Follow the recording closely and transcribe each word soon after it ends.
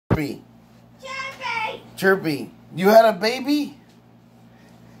Chirpy. Chirpy. Chirpy. You had a baby?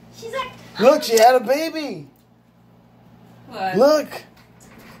 She's like... Look, she had a baby. What? Look.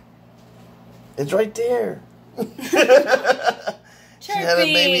 It's right there. She had a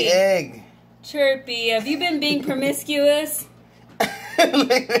baby egg. Chirpy, have you been being promiscuous?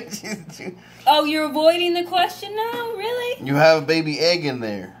 Look what she's doing. Oh, you're avoiding the question now? Really? You have a baby egg in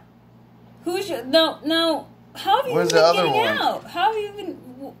there. Who's your... No. How have you Where's been the other getting one? out? How have you been...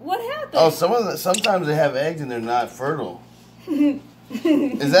 What happened? Oh, sometimes they have eggs and they're not fertile.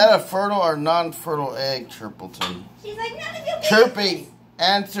 Is that a fertile or non-fertile egg, Chirpleton? She's like, none of your bees... Chirpy,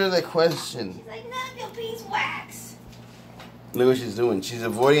 answer the question. She's like, none of your beeswax. Look what she's doing. She's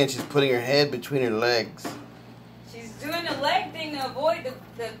avoiding and she's putting her head between her legs. She's doing a leg thing to avoid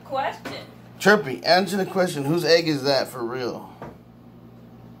the question. Chirpy, answer the question. Whose egg is that for real?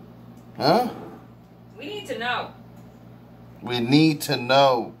 Huh? We need to know. We need to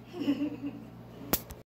know.